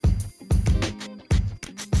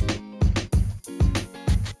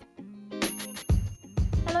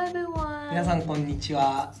皆さんこんにち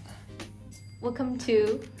は。 Welcome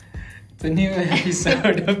to The new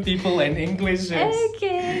episode of People and Englishes.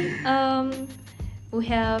 Okay. We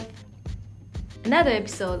have another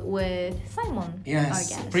episode with Simon, our Yes,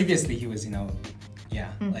 guest. previously he was, a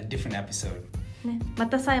different episode. ね、ま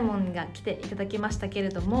たサイモンが来ていただきましたけれ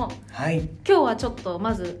ども、はい。今日はちょっと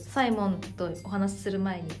まずサイモンとお話しする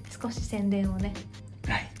前に少し宣伝をね。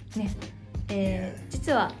はい。ね、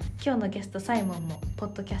実は今日のゲストサイモンもポ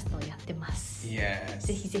ッドキャストをやってます。Yes.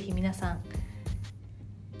 ぜひぜひ皆さん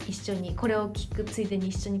一緒にこれを聞くついでに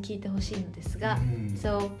一緒に聞いてほしいのですが、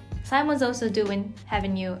So Simon's also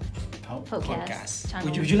having new podcast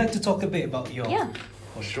channel. Would you like to talk a bit about your Yeah.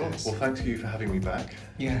 Sure. Well, thank you for having me back.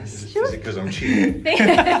 Yes. Is it because I'm cheating? Well,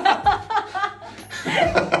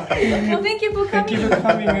 thank you for coming. Thank you for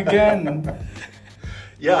coming again.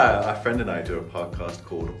 Yeah, a friend and I do a podcast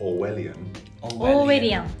called Orwellian,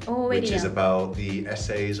 Orwellian. which is about the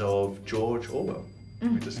essays of George Orwell.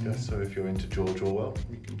 We discussed. So if you're into George Orwell,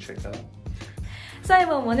 you can check that out. サイ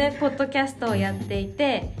モンもね、ポッドキャストをやってい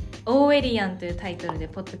て、オーウェリアンというタイトルで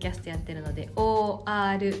ポッドキャストやってるので、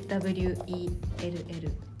ORWELLEN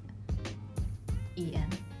IAN.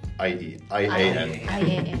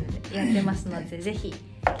 でやってますので、ぜひ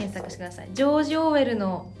検索してください。ジョージ・オーウェル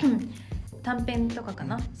の短編とかか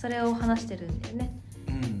な、それを話してるんだよね。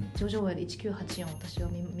ジョージ・オーウェル1984、私は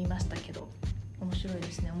見ましたけど、面白い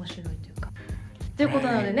ですね。面白いというか。ということ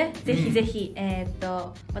なのでね、ぜひぜひ、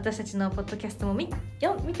私たちのポッドキャストも見て、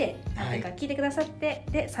聞いてくださって、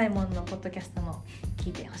でサイモンのポッドキャストも聞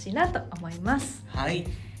いてほしいなと思います。はい。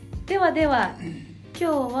では今日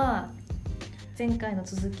は前回の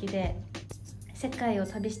続きで世界を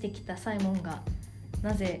旅してきたサイモンが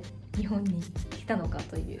なぜ日本に来たのか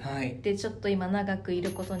という、はい。でちょっと今長くい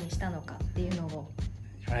ることにしたのかっていうのを。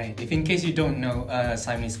Right. If in case you don't know,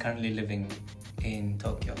 Simon is currently living in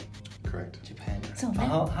Tokyo. Correct. Japan. So,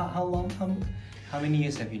 how long? How many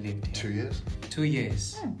years have you lived here? 2 years. 2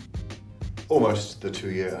 years. Almost the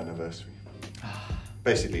 2-year anniversary.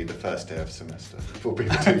 Basically, the first day of semester will be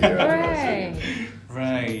the 2-year anniversary.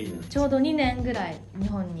 Right. ちょうど2年ぐらい日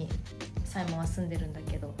本にサイモンは住んでるんだ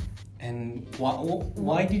けど。And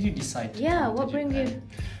why did you decide to Yeah, come what to brings Japan? you?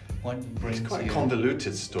 What brings It's quite a you?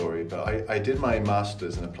 convoluted story, but I did my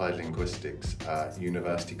master's in applied linguistics at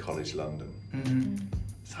University College London.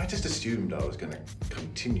 So I just assumed I was going to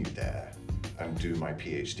continue there and do my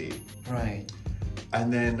PhD. Right.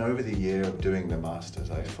 And then over the year of doing the master's,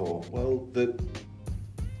 I thought, well, the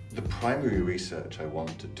primary research I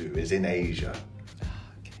want to do is in Asia.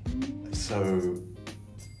 So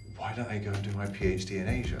why don't I go and do my PhD in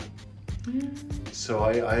Asia? So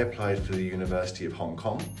I applied for the University of Hong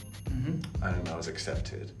Kong, and I was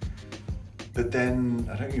accepted. But then,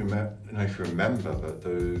 I don't know if you remember, but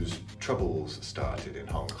those troubles started in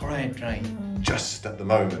Hong Kong. Right. Just at the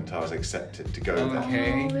moment I was accepted to go there.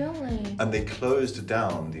 Okay. Oh, really? And they closed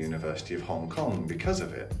down the University of Hong Kong because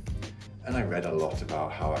of it. And I read a lot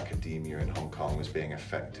about how academia in Hong Kong was being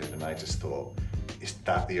affected, and I just thought, is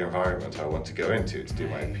that the environment I want to go into to do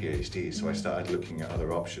my PhD? So I started looking at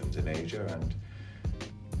other options in Asia,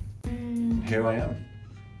 and here I am.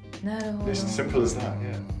 なるほど。 It's as simple as that,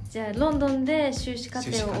 yeah. じゃあロンドンで修士課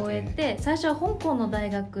程を終えて、最初は香港の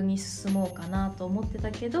大学に進もうかなと思って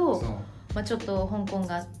たけど、ちょっと香港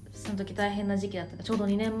がその時大変な時期だったから、ちょうど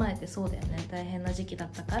2年前ってそうだよね、大変な時期だ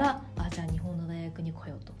ったから、じゃあ日本の大学に来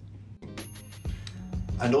ようと。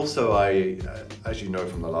And also, as you know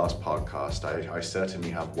from the last podcast, I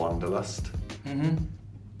certainly have wanderlust,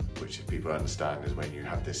 which if people understand is when you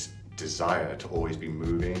have this desire to always be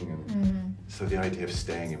moving, and so the idea of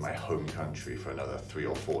staying in my home country for another 3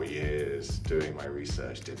 or 4 years doing my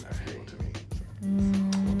research didn't appeal to me. So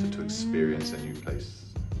I wanted to experience a new place.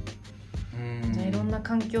 じゃあいろんな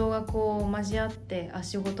環境がこう交わって、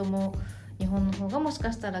仕事も日本の方がもし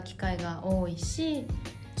かしたら機会が多いし、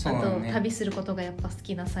あと旅することがやっぱ好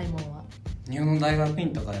きなサイモンは。日本の大学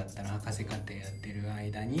院とかだったら博士課程やってる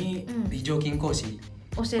間に非常勤講師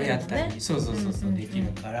をやったり、そうできる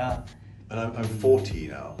から。And I'm 40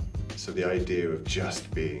 now, so the idea of just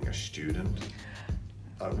being a student,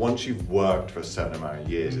 once you've worked for a certain amount of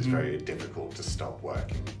years, it's very difficult to stop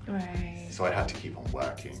working. Right. So I had to keep on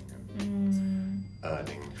working and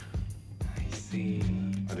earning. I see.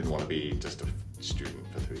 I didn't want to be just a student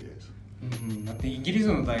for 3 years. だってイギリス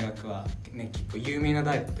の大学は、ね、結構有名な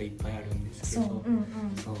大学いっぱいあるんですけど、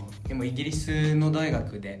そうでもイギリスの大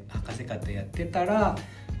学で博士課程やってたら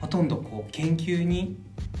ほとんどこう研究に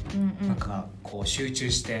なんかこう集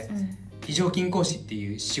中して、非常勤講師って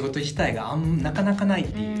いう仕事自体がなかなかないっ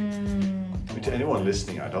ていう。I To anyone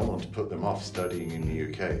listening, I don't want to put them off studying in the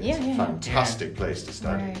UK. It's a fantastic place to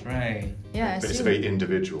study. Right. Yeah, but it's a very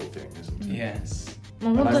individual thing, isn't it? Yes.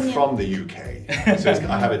 And I'm from the UK, so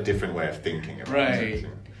I have a different way of thinking about it.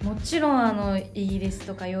 もちろんイギリス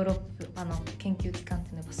とかヨーロップ研究機関って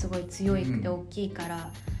いうのがすごい強いって大きいから、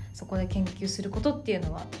そこで研究することっていう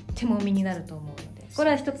のはとっても身になると思うので、こ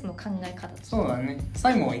れは一つの考え方として。そうだね。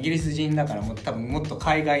サイモンはイギリス人だから多分もっと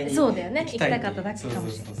海外にそうだよね。行きたかっただけかも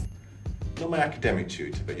しれない。Not my academic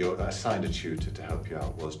tutor, but I assigned a tutor to help you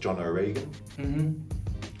out was John O'Regan,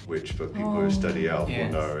 which for people who study elf will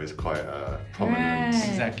know is quite a prominent.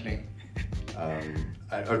 Exactly.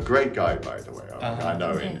 A great guy, by the way. I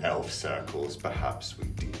know in elf circles, perhaps we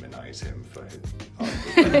demonize him for his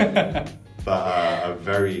art. But a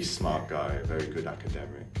very smart guy, a very good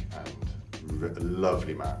academic, and a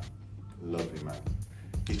lovely man. Lovely man.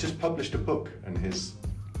 He's just published a book, and his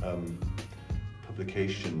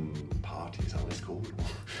publication party, is that what it's called?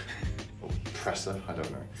 Or presser, I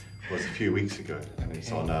don't know. It was a few weeks ago, and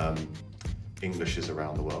it's on Englishes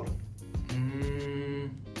around the world.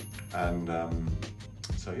 And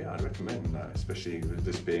so yeah, I'd recommend that, especially with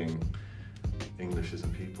this being Englishes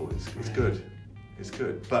and people. It's good. It's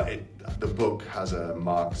good. But the book has a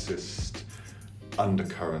Marxist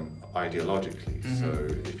undercurrent ideologically. So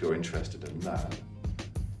if you're interested in that,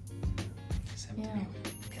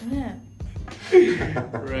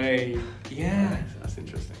 right. Yeah. That's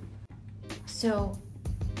interesting. So,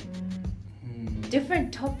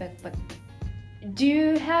 different topic, but do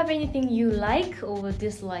you have anything you like or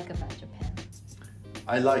dislike about Japan?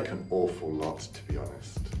 I like an awful lot, to be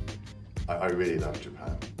honest. I really love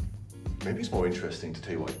Japan. Maybe it's more interesting to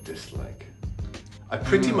tell you what I dislike. I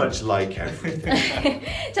pretty much like everything.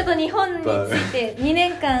 ちょっと日本について2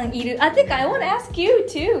年間いる。てか、I want to ask you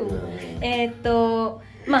too.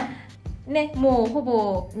 まあね、もうほ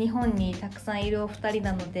ぼ日本にたくさんいるお二人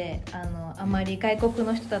なので、あまり外国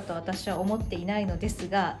の人だと私は思っていないのです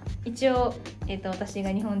が、一応、私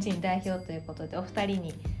が日本人代表ということでお二人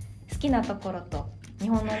に好きなところと日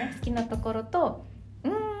本のね好きなところと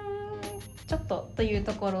ちょっとという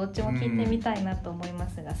ところをうちも聞いてみたいなと思いま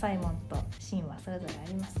すが、サイモンとシンはそれぞれあ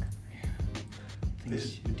りますか？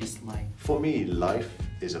 For me, life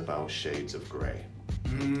is about shades of grey.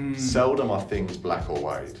 Seldom are things black or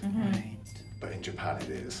white, but in Japan it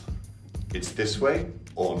is. It's this way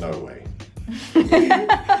or no way.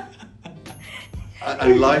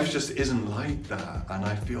 And life just isn't like that, and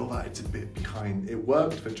I feel that it's a bit behind. It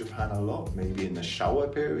worked for Japan a lot, maybe in the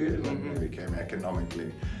Showa period when it became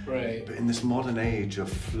economically. Right. But in this modern age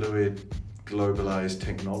of fluid, globalized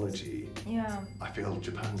technology, I feel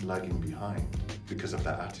Japan's lagging behind because of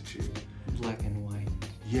that attitude. Black and white.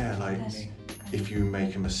 Yeah, like if you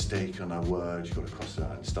make a mistake on a word, you've got to cross it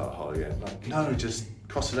out and start hard again. Like, no, just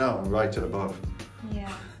cross it out and write it above.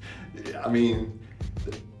 Yeah. I mean,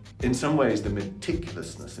 in some ways, the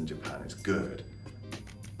meticulousness in Japan is good,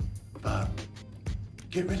 but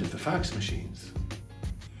get rid of the fax machines.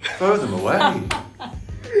 Throw them away.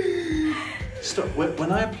 Stop.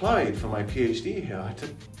 When I applied for my PhD here, I had to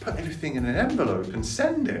put everything in an envelope and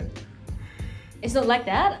send it. It's not like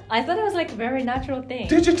that? I thought it was like a very natural thing.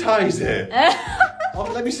 Digitize it.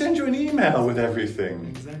 Let me send you an email with everything.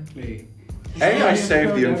 Exactly. A, I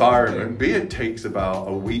save the environment. B, it takes about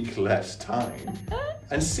a week less time.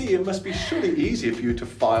 And C, it must be surely easier for you to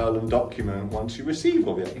file and document once you receive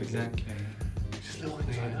all the applications. Exactly. Just little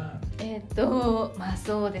things like that. まあ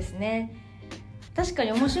そうですね。確か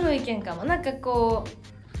に面白い意見かも。なんかこ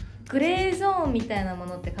うグレーゾーンみたいなも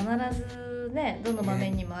のって必ずね、どの場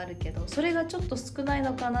面にもあるけど、それがちょっと少ない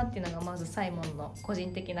のかなっていうのがまずサイモンの個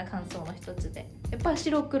人的な感想の一つで、やっぱ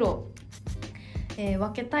白黒、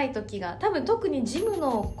分けたい時が多分特に事務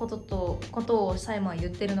のことをサイモンは言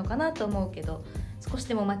ってるのかなと思うけど、少し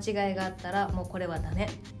でも間違いがあったらもうこれはダメ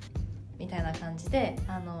みたいな感じで、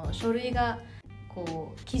書類が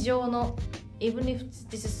こう机上の even if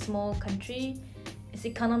this is a small country, it's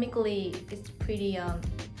economically it's pretty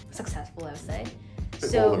successful, I would say.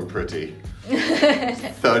 More than pretty.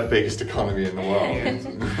 Third biggest economy in the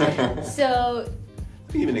world. So,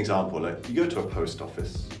 I'll give you an example. Like, you go to a post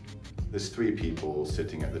office, there's 3 people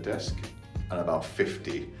sitting at the desk and about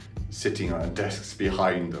 50 sitting on desks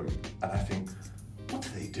behind them. And I think, what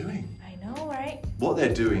are they doing? I know, right? What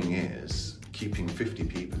they're doing is keeping 50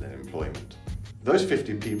 people in employment. Those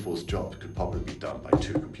 50 people's jobs could probably be done by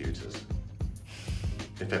 2 computers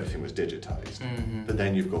if everything was digitized. But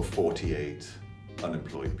then you've got 48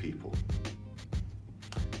 unemployed people.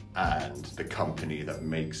 And the company that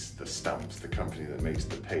makes the stamps, the company that makes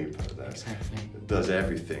the paper, that does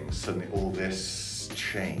everything, suddenly all this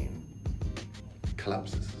chain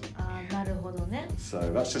collapses. なるほどね。 So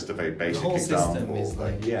that's just a very basic whole system example. is But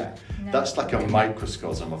like- yeah, that's like a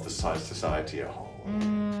microcosm of the society as a whole.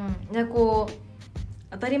 でこう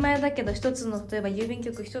当たり前だけど一つの例えば郵便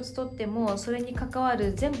局一つ取ってもそれに関わ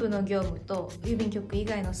る全部の業務と郵便局以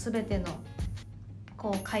外の全ての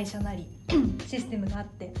こう会社なりシステムがあっ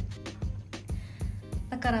て、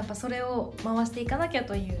だからやっぱそれを回していかなきゃ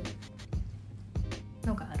という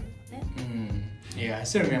のがあるね。Yeah, I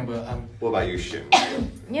still remember. What about you, Shin?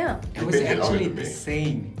 Yeah. It was actually the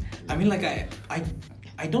same. I mean, like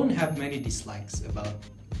I don't have many dislikes about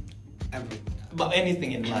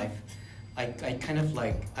anything in life. I kind of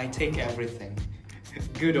like I take everything,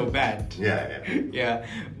 good or bad. Yeah. Yeah,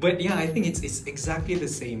 but yeah, I think it's exactly the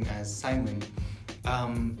same as Simon.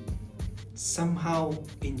 Somehow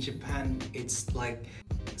in Japan, it's like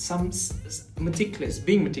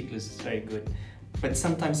being meticulous is very good, but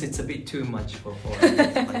sometimes it's a bit too much for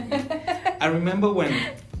like me. I remember when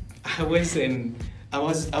I was doing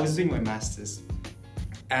my masters,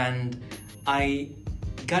 and I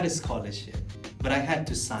got a scholarship, but I had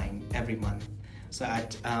to sign every month. So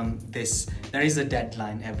there is a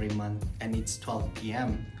deadline every month, and it's 12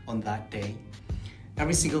 p.m. on that day.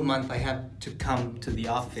 Every single month I have to come to the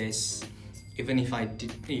office, even if I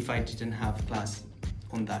didn't have class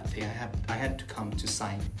on that day. I had to come to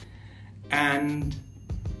sign. And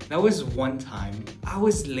there was one time I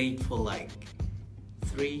was late for like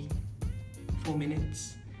 3-4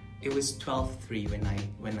 minutes. It was 12:03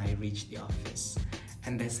 when I reached the office,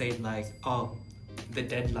 and they said like, oh, the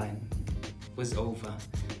deadline was over.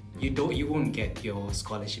 You won't get your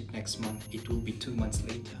scholarship next month. It will be 2 months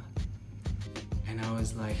later. And I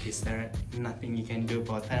was like, is there nothing you can do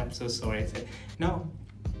about that? I'm so sorry. I said, no,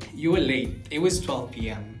 you were late. It was 12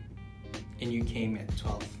 p.m. and you came at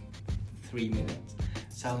 12:03 minutes.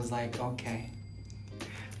 So I was like, okay.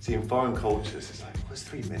 See, in foreign cultures, it's like, what's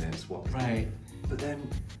 3 minutes? What? Right. But then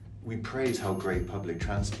we praise how great public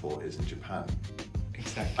transport is in Japan.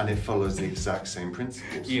 Exactly. And it follows the exact same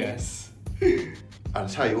principles. Yes. I'll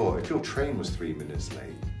tell you what, if your train was 3 minutes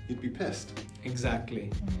late, you'd be pissed.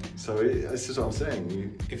 Exactly. So this is what I'm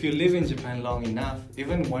saying. If you live in Japan long enough,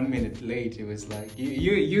 even 1 minute late, it was like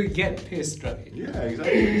you get pissed, right? Yeah,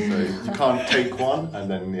 exactly. So you can't take one and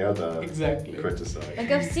then the other Exactly. criticize.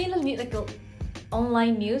 Like I've seen a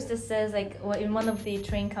online news that says like in one of the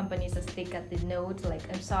train companies that stick at the note like,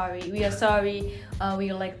 I'm sorry, we are sorry,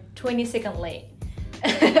 we are like 20 seconds late.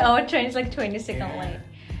 Our train's like 20 seconds late.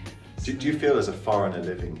 Do you feel as a foreigner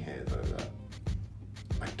living here though that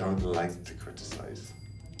I don't like to criticize?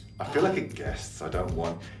 I feel like a guest. I don't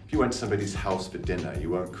want. If you went to somebody's house for dinner, you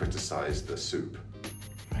won't criticize the soup.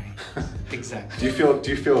 Right. Exactly.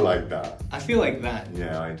 Do you feel like that? I feel like that.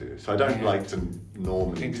 Yeah, I do. So I don't like to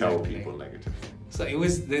normally tell people negative things. So it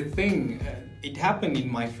was the thing. It happened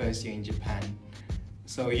in my first year in Japan.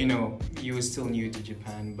 So you were still new to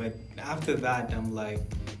Japan, but after that, I'm like,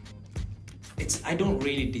 I don't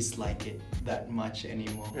really dislike it that much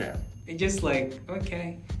anymore. Yeah. It's just like,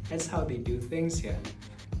 okay, that's how they do things here.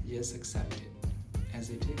 You just accept it as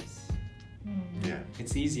it is. Yeah.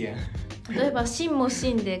 It's easier. 例えば真も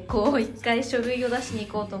真でこう一回書類を出しに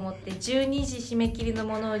行こうと思って12時締め切りの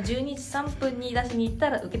ものを12時3分に出しに行った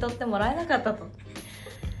ら受け取ってもらえなかったと。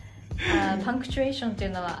パンクチュエーションってい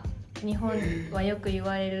うのは日本はよく言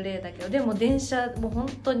われる例だけど、でも電車も本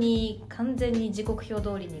当に完全に時刻表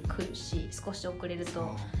通りに来るし、少し遅れる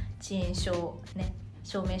と遅延証ね、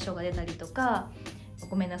証明書が出たりとか、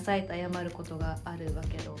ごめんなさいと謝ることがあるわ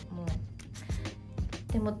けども、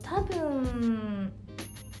でも多分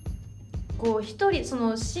こう一人そ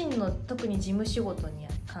の真の特に事務仕事に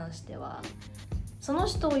関してはその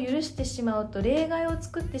人を許してしまうと例外を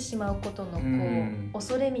作ってしまうことのこう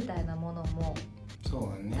恐れみたいなものも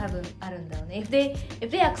多分あるんだよね。If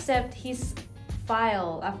they accept his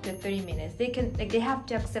file after 30 minutes, they have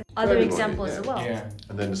to accept other examples as well. Yeah.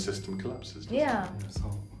 And then the system collapses. Yeah. So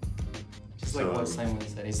just like what Simon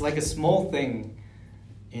said, it's like a small thing,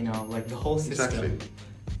 like the whole system. Exactly.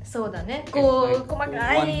 そうだね。こう細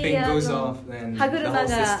かい歯車が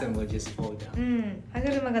歯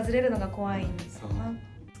車がずれるのが怖いんですよな。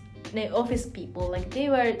ね、office people like they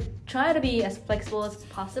were trying to be as flexible as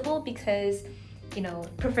possible because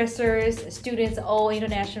professors, students all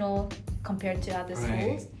international compared to other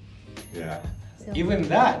schools. Yeah. So, even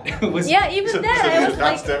that was. Yeah, even that I was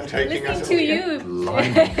that's like them taking listening us to you.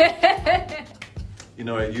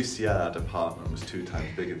 At UCL, our department was 2 times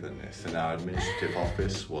bigger than this, and our administrative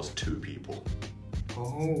office was 2 people.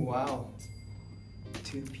 Oh, wow.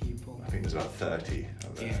 2 people. I think there's about 30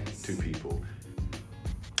 of there. Yes. 2 people.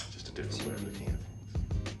 Just a different way of looking at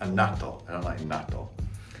things. And natto. I don't like natto.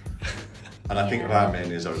 And I think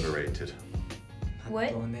ramen is overrated.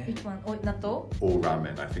 What? Which one? Oh, natto? All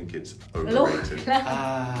ramen, I think it's overrated.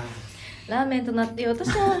 Ramen to natto, 私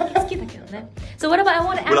は好きだけどね。So what about I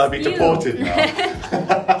want to ask you? Will I be deported now?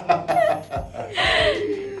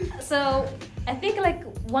 So I think like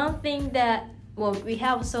one thing that we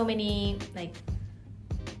have so many like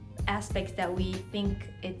aspects that we think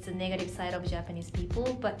it's a negative side of Japanese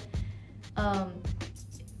people, but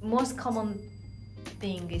most common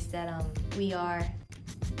thing is that we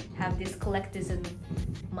have this collectivism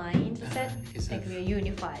mindset, like we are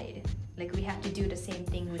unified, like we have to do the same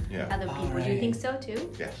thing with other people. Do you think so too?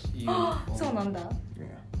 Yes. そうなんだ。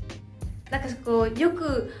なんかこうよ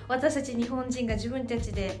く私たち日本人が自分た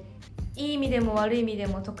ちでいい意味でも悪い意味で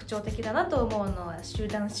も特徴的だなと思うのは集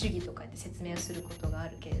団主義とかで説明をすることがあ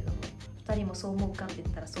るけれども、2人もそう思うかって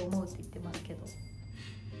言ったらそう思うって言ってますけど。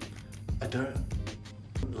I don't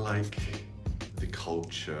like the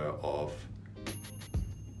culture of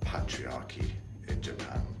patriarchy in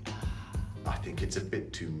Japan. I think it's a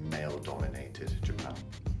bit too male-dominated, Japan.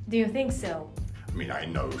 Do you think so? I mean, I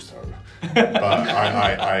know so, but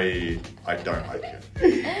I don't like it.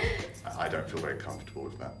 I don't feel very comfortable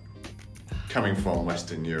with that. Coming from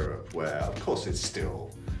Western Europe, where of course it's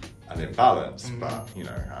still an imbalance, but you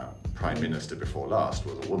know, our Prime Minister before last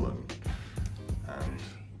was a woman, and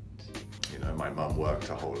you know, my mum worked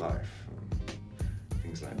her whole life, and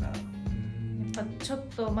things like that. ちょっ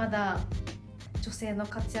とまだ女性の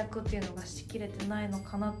活躍っていうのがしきれてないの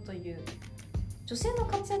かなという。女性の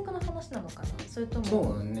活躍の話なのかな、それともそ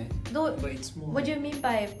うだね。What do you mean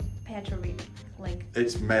by patriarchy? Like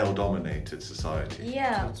it's male-dominated society.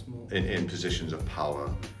 Yeah. In positions of power,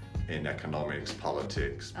 in economics,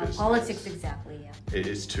 politics, business. Politics, exactly. Yeah. It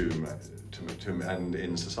is too, and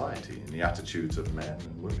in society, in the attitudes of men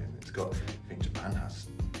and women. I think Japan has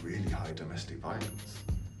really high domestic violence,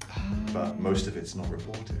 but most of it's not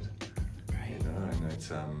reported. Right. You know, and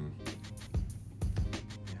it's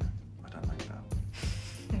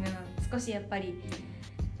少しやっぱり、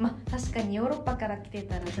まあ確かにヨーロッパから来て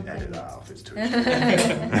たらちょっと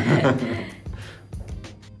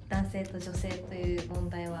男性と女性という問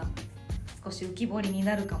題は少し浮き彫りに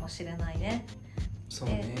なるかもしれないね。そう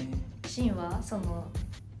ね。シンはその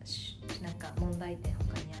なんか問題点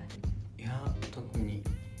他にある？いや特に。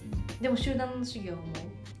でも集団主義は思う？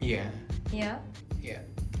 Yeah. Yeah. Yeah.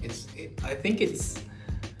 I think it's.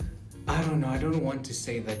 I don't know, I don't want to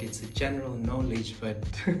say that it's a general knowledge, but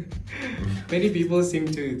many people seem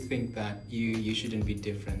to think that you shouldn't be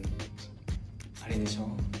different. あれでしょ？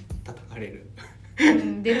叩かれる。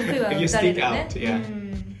出る杭は打たれるね。You stick out, yeah.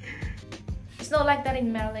 It's not like that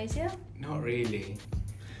in Malaysia? Not really.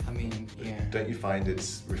 I mean, yeah. Don't you find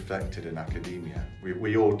it's reflected in academia?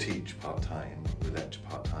 We all teach part-time, we lecture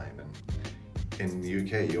part-time, and in the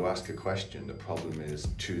UK you ask a question, the problem is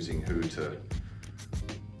choosing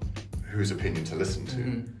whose opinion to listen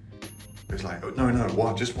to. It's like, oh, no,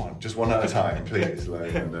 just one at a time, please.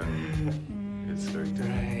 Like, and then it's very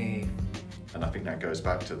different. Right. And I think that goes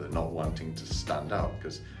back to the not wanting to stand out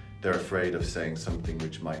because they're afraid of saying something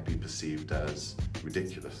which might be perceived as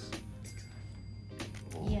ridiculous.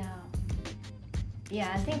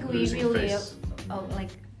 Yeah, I think we really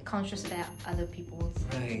like conscious about other people's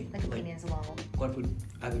like opinions as well. What would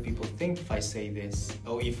other people think if I say this,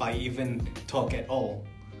 or if I even talk at all?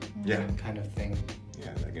 Yeah, kind of thing.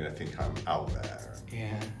 Yeah, they're gonna think I'm out there.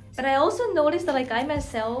 Yeah. But I also noticed that like I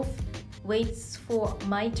myself waits for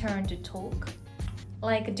my turn to talk.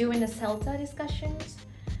 Like during the CELTA discussions,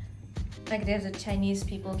 like there's a Chinese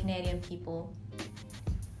people, Canadian people.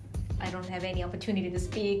 I don't have any opportunity to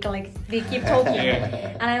speak. Like they keep talking,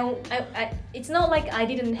 and I it's not like I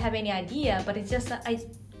didn't have any idea, but it's just that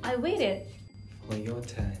I waited for your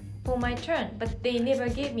turn. For my turn, but they never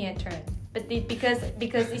gave me a turn. But because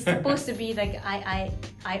it's supposed to be like I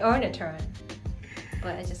earn a turn,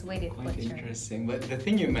 but I just waited for a turn. Quite interesting. But the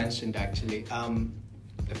thing you mentioned actually,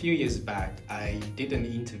 a few years back, I did an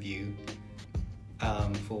interview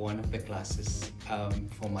for one of the classes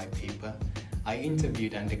for my paper. I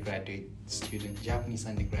interviewed Japanese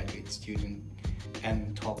undergraduate student,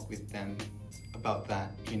 and talked with them about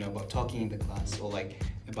that, about talking in the class, or like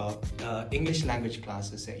about English language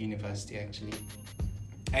classes at university actually.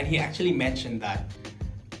 And he actually mentioned that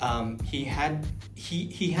he had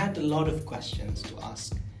a lot of questions to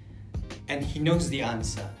ask, and he knows the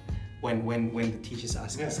answer when the teacher's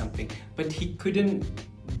asking something, but he couldn't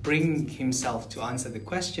bring himself to answer the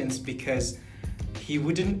questions because he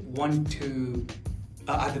wouldn't want to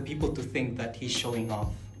other people to think that he's showing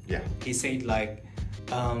off. Yeah. He said like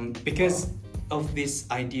because of this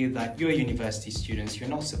idea that you're university students, you're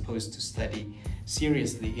not supposed to study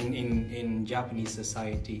seriously in Japanese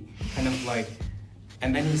society, kind of like,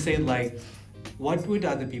 and then he said like, what would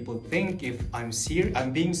other people think if I'm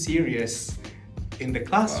being serious in the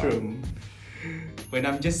classroom when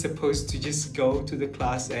I'm just supposed to just go to the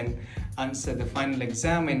class and answer the final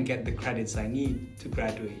exam and get the credits I need to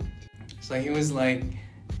graduate. So he was like,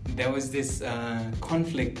 there was this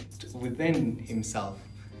conflict within himself,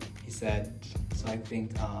 he said. So I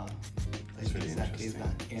think That's really exactly interesting.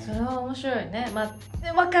 that. Yeah. それは面白いね。まあ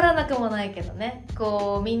分からなくもないけどね。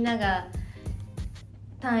こうみんなが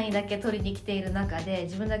単位だけ取りに来ている中で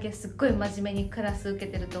自分だけすっごい真面目にクラス受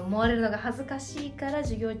けてると思われるのが恥ずかしいから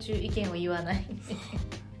授業中意見を言わない。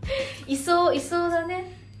いそうだ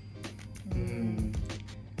ね。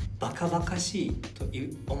バカバカしいと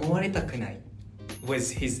思われたくない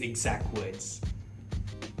was his exact words.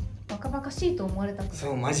 バカバカしいと思われたくない。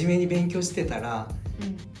そう、真面目に勉強してたら、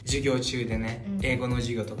授業中でね、英語の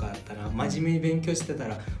授業とかあったら真面目に勉強してた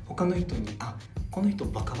ら他の人にこの人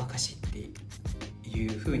バカバカしいってい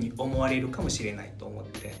う風に思われるかもしれないと思っ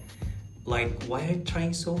て Like, why are you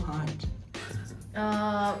trying so hard?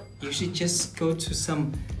 You should just go to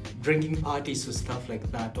some drinking parties or stuff like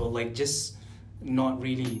that, or like just not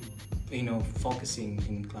really, focusing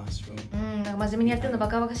in classroom. なんか真面目にやってるのバ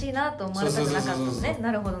カバカしいなと思われたくなかったのね。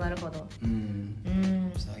なるほどなるほど。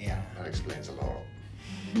So yeah. That explains a lot.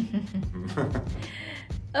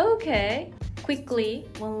 Okay. Quickly,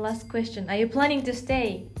 one last question. Are you planning to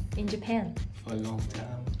stay in Japan? For a long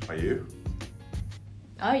time. Are you?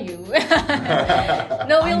 Are you?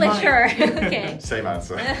 Not really sure. Okay. Same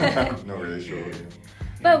answer. Not really sure. Yeah.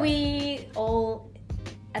 But we all,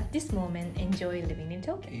 at this moment, enjoy living in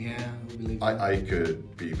Tokyo. Yeah, we believe I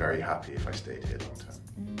could be very happy if I stayed here long term.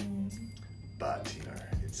 But,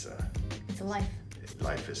 it's a life.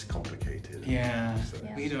 Life is complicated. Yeah, so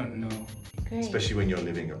we don't know. Great. Especially when you're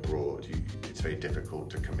living abroad, it's very difficult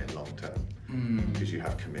to commit long term because you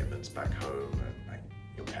have commitments back home and like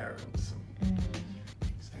your parents and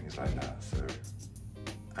things like that. So,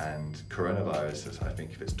 and coronavirus, I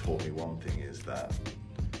think if it's taught me one thing is that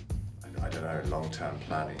I don't know, long-term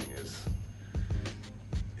planning is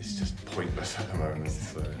just pointless at the moment.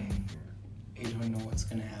 Exactly. So, you don't know what's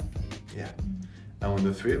going to happen. Yeah. And when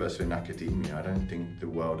the three of us are in academia, I don't think the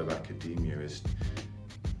world of academia is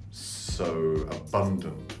so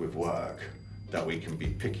abundant with work that we can be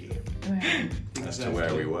picky as to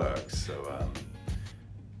where we work. So,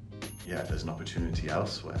 if there's an opportunity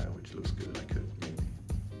elsewhere which looks good, I could maybe.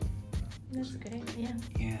 That's great, yeah.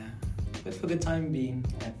 Yeah, but for the time being,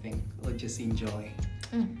 I think we'll just enjoy.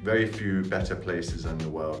 Very few better places in the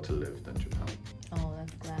world to live than Japan. Oh, I'm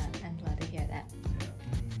glad to hear that.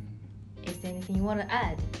 Is there anything you want to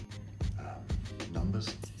add?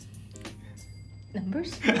 Numbers?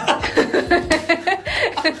 Numbers?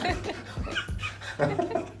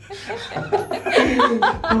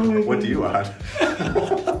 What do you add?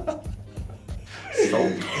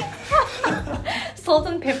 Salt. Salt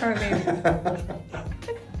and pepper, maybe.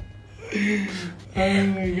 Oh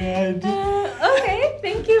my god. Okay,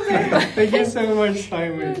 thank you very much. Thank you so much,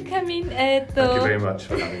 Simon. Thank you very much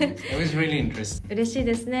for having me. It was really interesting. 嬉しい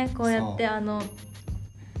ですね。こうやって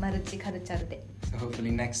マルチカルチャルで。So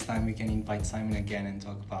hopefully next time we can invite Simon again and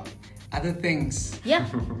talk about other things. Yeah,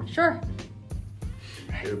 sure.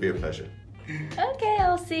 It would be a pleasure. Okay,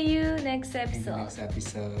 I'll see you next In the episode. next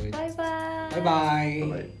episode. Bye bye. Bye bye.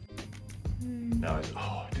 Bye-bye. Now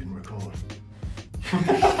I didn't record.